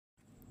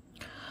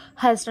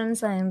Hi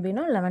students, I am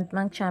Bino. 11th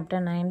mark chapter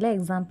 9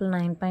 example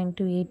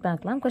 9.28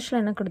 பார்க்கலாம். question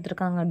என்ன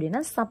கொடுத்திருக்காங்க அப்படினா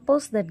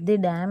suppose that the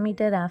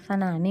diameter of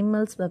an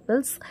animal's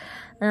pupils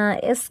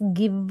is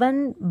given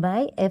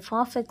by f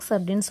of x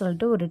அப்படினு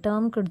சொல்லிட்டு ஒரு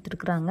term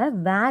கொடுத்திருக்காங்க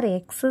where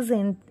x is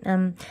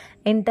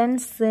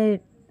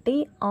intensity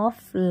of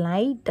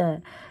light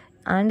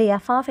and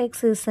f of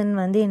x is in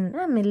வந்து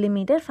என்ன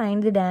millimeter. Find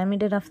the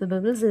diameter of the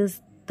pupils is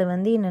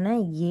வந்து என்னன்னா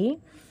a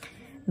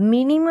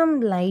minimum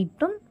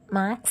light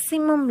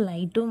maximum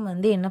light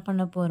வந்து என்ன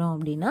பண்ண போறோம்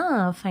அப்படினா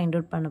find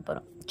out பண்ண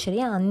போறோம்.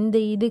 சரியா, அந்த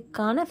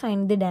இதுக்கான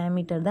find the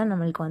diameter தான்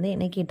நமக்கு வந்து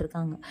என்ன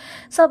கேட்டிருக்காங்க.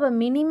 ஸோ அப்போ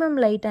மினிமம்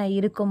லைட்டாக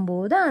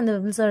இருக்கும்போது அந்த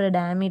வெபிள்ஸோட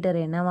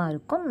டயமீட்டர் என்னவா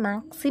இருக்கும்,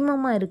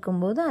 மேக்ஸிமமாக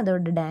இருக்கும்போது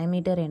அதோட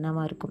டயமீட்டர்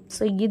என்னவா இருக்கும்.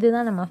 ஸோ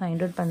இதுதான் நம்ம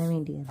ஃபைண்ட் அவுட் பண்ண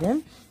வேண்டியது.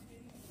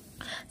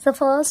 ஸோ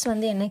ஃபர்ஸ்ட்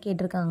வந்து என்ன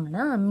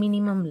கேட்டிருக்காங்கன்னா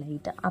மினிமம்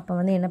லைட். அப்போ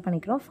வந்து என்ன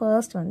பண்ணிக்கிறோம்,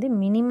 ஃபர்ஸ்ட் வந்து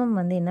மினிமம்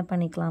வந்து என்ன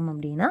பண்ணிக்கலாம்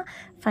அப்படின்னா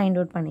ஃபைண்ட்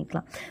அவுட்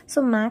பண்ணிக்கலாம். ஸோ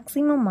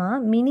மேக்ஸிமமாக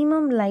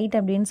மினிமம் லைட்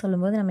அப்படின்னு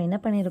சொல்லும்போது நம்ம என்ன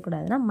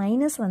பண்ணிடக்கூடாதுன்னா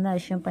மைனஸ் வந்து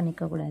அஷ்யூம்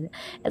பண்ணிக்கக்கூடாது.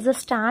 இட்ஸ்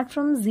ஸ்டார்ட்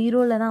ஃப்ரம்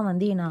ஜீரோவில் தான்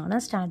வந்து என்ன ஆகும்னா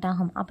ஸ்டார்ட்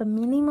ஆகும். அப்போ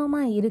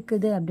மினிமமாக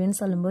இருக்குது அப்படின்னு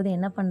சொல்லும்போது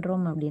என்ன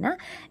பண்ணுறோம் அப்படின்னா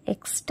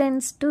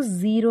எக்ஸ்டென்ஸ் டு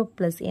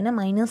 0+, ஏன்னா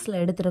மைனஸில்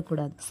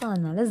எடுத்துடக்கூடாது. ஸோ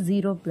அதனால்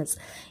 0+.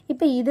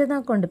 இப்போ இதை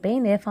தான் கொண்டு போய்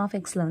இந்த f of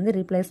x'ல வந்து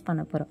ரீப்ளேஸ்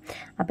பண்ண போகிறோம்.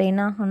 அப்போ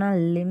என்ன ஆகும்னா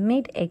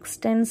limit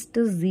extends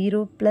to 0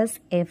 plus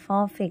f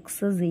of x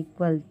is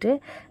equal to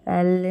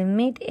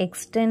limit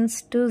extends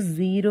to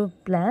 0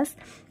 plus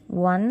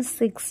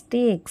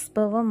 160 x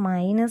power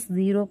minus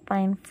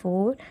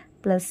 0.4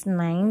 plus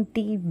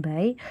 90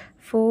 by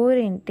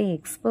 4 into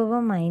x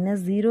power minus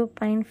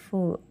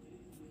 0.4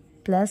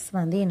 plus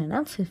வந்து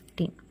என்னன்னா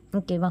 15.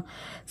 ஓகேவா.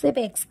 ஸோ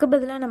இப்போ எக்ஸ்க்கு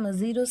பதிலாக நம்ம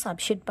 0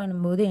 சப்ஸ்டிட்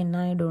பண்ணும்போது என்ன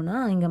ஆகிடும்னா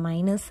இங்கே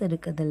மைனஸ்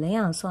இருக்குது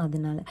இல்லையா. ஸோ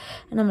அதனால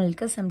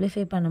நம்மளுக்கு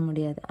சிம்பிளிஃபை பண்ண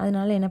முடியாது.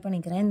 அதனால என்ன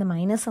பண்ணிக்கிறேன், இந்த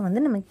மைனஸை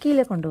வந்து நம்ம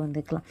கீழே கொண்டு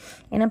வந்துக்கலாம்.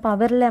 ஏன்னா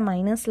பவரில்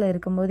மைனஸில்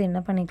இருக்கும்போது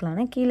என்ன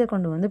பண்ணிக்கலாம்னா கீழே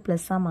கொண்டு வந்து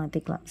ப்ளஸ்ஸாக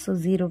மாற்றிக்கலாம். So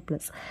 0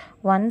 +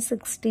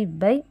 160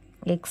 by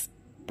x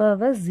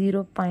power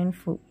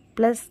 0.4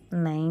 plus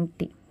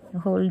 90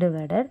 whole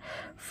divided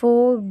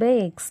 4 by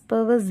x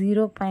power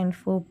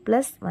 0.4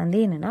 plus வந்து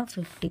என்னன்னா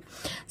 50.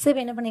 ஸோ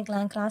இப்போ என்ன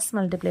பண்ணிக்கலாம், கிராஸ்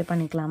மல்டிப்ளை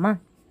பண்ணிக்கலாமா.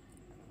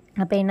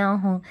 அப்போ என்ன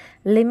ஆகும்,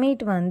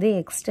 லிமிட் வந்து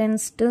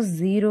extends to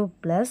 0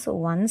 plus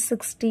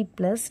 160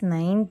 plus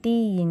 90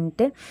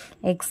 into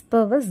x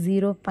power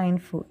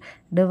 0.4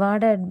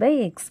 divided by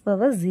x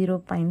power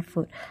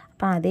 0.4.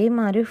 அப்போ அதே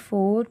மாதிரி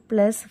 4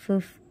 plus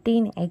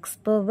 15 x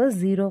power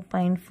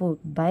 0.4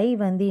 by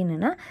வந்து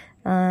என்னன்னா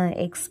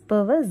x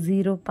power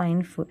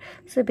 0.4.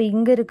 ஸோ இப்போ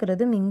இங்கே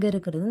இருக்கிறதும் இங்கே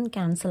இருக்கிறதும்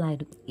கேன்சல்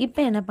ஆகிடும். இப்போ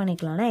என்ன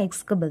பண்ணிக்கலாம்னா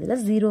எக்ஸ்க்கு பதிலாக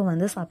 0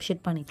 வந்து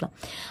சப்ஸ்டிட் பண்ணிக்கலாம்.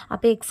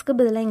 அப்போ எக்ஸ்க்கு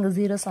பதிலாக இங்கே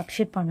 0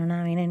 சப்ஸ்டிட் பண்ணணும்னா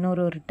வேணும்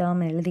இன்னொரு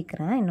டேர்ம்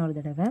எழுதிக்கிறேன் இன்னொரு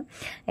தடவை.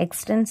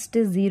 எக்ஸ்டென்ஸ்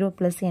டு 0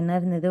 + என்ன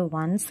இருந்தது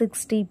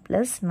 160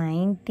 plus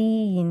 90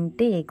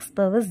 into x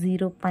power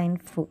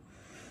 0.4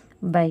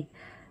 by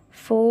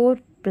 4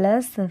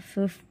 plus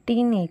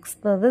 15 x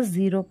power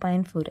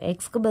 0.4.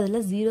 எக்ஸ்க்கு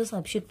பதிலாக 0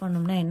 சப்ஸ்டிட்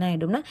பண்ணோம்னா என்ன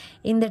ஆகிடும்னா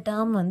இந்த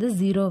டேர்ம் வந்து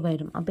 0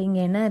 ஆகிடும். அப்போ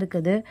இங்கே என்ன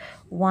இருக்குது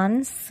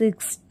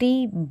 160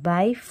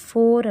 by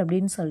 4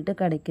 அப்படின்னு சொல்லிட்டு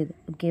கிடைக்குது.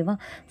 ஓகேவா.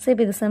 ஸோ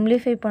இப்போ இது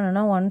சிம்பிளிஃபை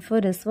பண்ணோன்னா 1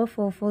 4 is 4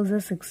 4 4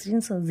 is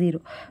 16. ஸோ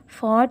 0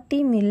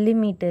 40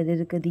 millimeter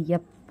இருக்குது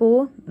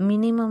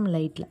மினிமம்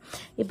லைட்டில்.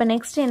 இப்போ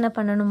நெக்ஸ்ட் என்ன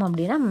பண்ணணும்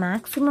அப்படின்னா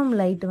மேக்ஸிமம்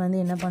லைட் வந்து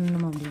என்ன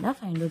பண்ணணும் அப்படின்னா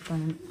ஃபைண்ட் அவுட்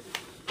பண்ணணும்.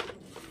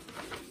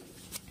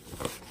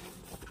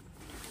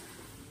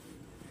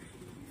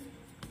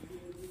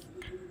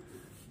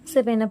 ஸோ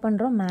இப்போ என்ன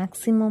பண்ணுறோம்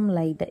மேக்ஸிமம்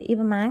லைட்டு.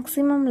 இப்போ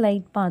மேக்ஸிமம்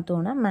லைட்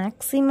பார்த்தோன்னா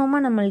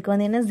மேக்ஸிமமாக நம்மளுக்கு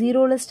வந்து என்ன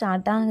 0ல்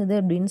ஸ்டார்ட் ஆகுது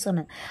அப்படின்னு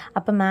சொன்னேன்.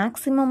 அப்போ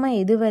மேக்ஸிமமாக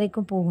எது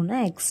வரைக்கும் போகும்னா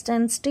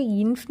எக்ஸ்டென்ஸ் டு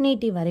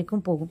இன்ஃபினிட்டி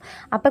வரைக்கும் போகும்.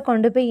 அப்போ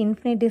கொண்டு போய்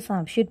இன்ஃபினிட்டி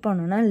சப்ஸ்டிட்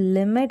பண்ணோன்னா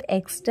limit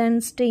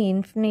extends to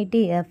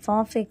infinity f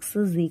of x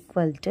is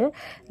equal to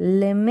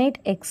limit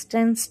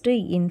extends to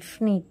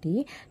infinity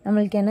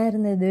நம்மளுக்கு என்ன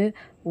இருந்தது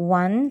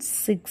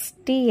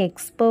 160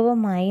 x power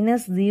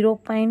minus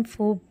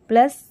 0.4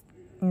 plus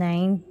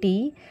 90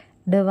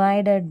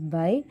 divided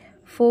by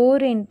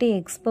 4 into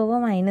x power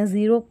minus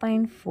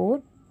 0.4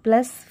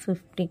 plus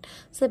 15.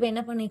 So இப்போ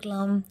என்ன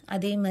பண்ணிக்கலாம்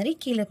அதே மாதிரி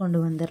கீழே கொண்டு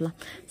வந்துடலாம்.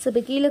 ஸோ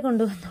இப்போ கீழே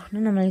கொண்டு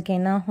வந்தோடனே நம்மளுக்கு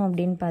என்ன ஆகும்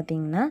அப்படின்னு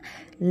பார்த்தீங்கன்னா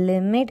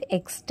limit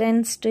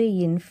extends to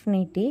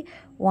infinity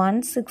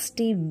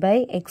 160 by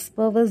x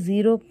power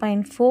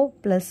 0.4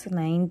 plus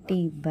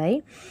 90 by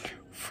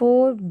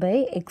 4 by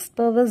x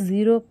power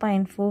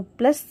 0.4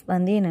 plus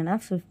வந்து என்னன்னா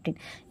 15.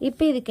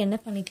 இப்போ இதுக்கு என்ன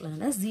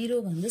பண்ணிக்கலாம்னா 0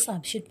 வந்து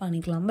சப்ஸ்டிட்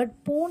பண்ணிக்கலாம். பட்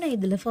போன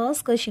இதில்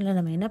ஃபர்ஸ்ட் கொஸ்டினில்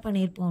நம்ம என்ன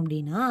பண்ணியிருப்போம்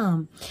அப்படின்னா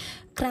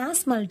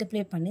கிராஸ்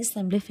மல்டிப்ளை பண்ணி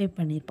சிம்பிளிஃபை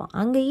பண்ணியிருப்போம்.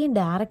 அங்கேயும்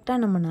டேரெக்டாக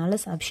நம்மளால்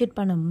சப்ஸ்டிட்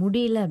பண்ண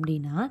முடியல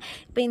அப்படின்னா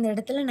இப்போ இந்த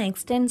இடத்துல நான்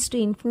எக்ஸ்டென்ஸ் டு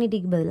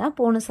இன்ஃபினிட்டிக்கு பதிலாக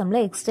போன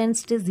சம்மில்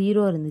எக்ஸ்டென்ஸ் டு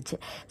 0 இருந்துச்சு.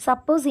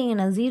 சப்போஸ் இங்கே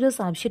நான் 0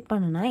 சப்ஸ்டிட்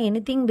பண்ணேன்னா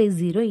anything by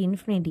 0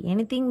 infinity,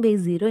 anything by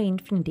 0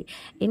 infinity,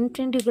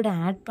 infinity கூட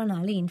ஆட்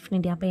பண்ணாலும்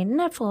இன்ஃபினிட்டி. அப்போ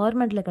என்ன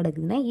ஃபார்மேட்டில்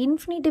கிடைக்குதுன்னா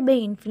இன்ஃபினிட்டி பை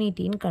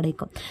இன்ஃபினிட்டின்னு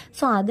கிடைக்கும்.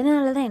 ஸோ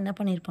அதனால தான் என்ன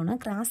பண்ணியிருப்போம்னா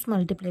கிராஸ்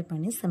மல்டிப்ளை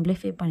பண்ணி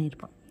சிம்பிளிஃபை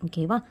பண்ணியிருப்போம்.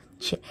 ஓகேவா.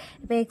 சரி,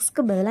 இப்போ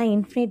எக்ஸ்க்கு பதிலாக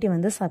இன்ஃபினிட்டி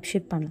வந்து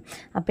சப்ஸ்டிட் பண்ணலாம்.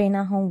 அப்போ என்ன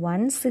ஆகும்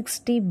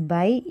 160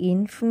 by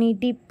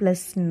infinity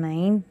plus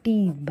 90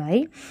 by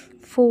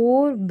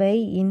 4 by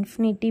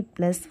infinity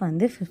plus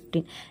வந்து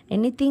 15.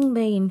 anything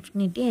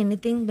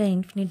by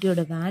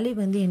infinityயோட வேல்யூ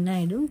வந்து என்ன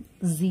ஆகிடும்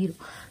 0.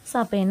 ஸோ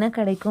அப்போ என்ன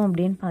கிடைக்கும்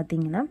அப்படின்னு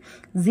பார்த்தீங்கன்னா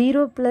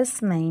 0 plus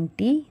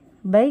 90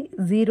 by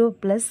 0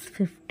 plus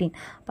 15.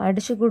 இப்போ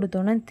அடிச்சு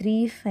கொடுத்தோன்னா 3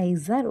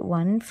 5s are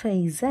 1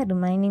 5s are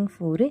remaining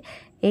 4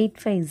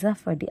 8 5s are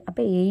 40.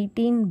 அப்போ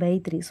 18 by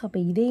 3. ஸோ அப்போ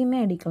இதையுமே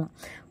அடிக்கலாம்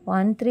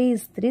 1 3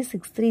 is 3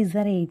 6 3s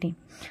are 18.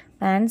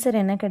 ஆன்சர்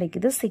என்ன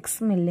கிடைக்குது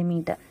 6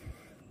 millimeter.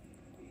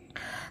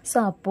 ஸோ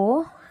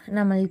அப்போது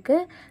நம்மளுக்கு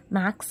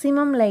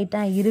மேக்ஸிமம்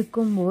லைட்டாக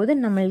இருக்கும்போது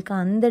நம்மளுக்கு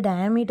அந்த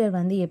டயாமீட்டர்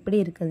வந்து எப்படி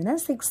இருக்குதுன்னா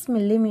 6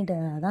 millimeter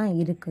தான்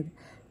இருக்குது.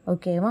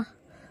 ஓகேவா?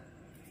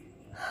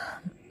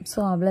 ஸோ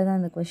அவ்வளோதான்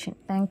அந்த கொஷின்.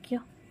 தேங்க்யூ.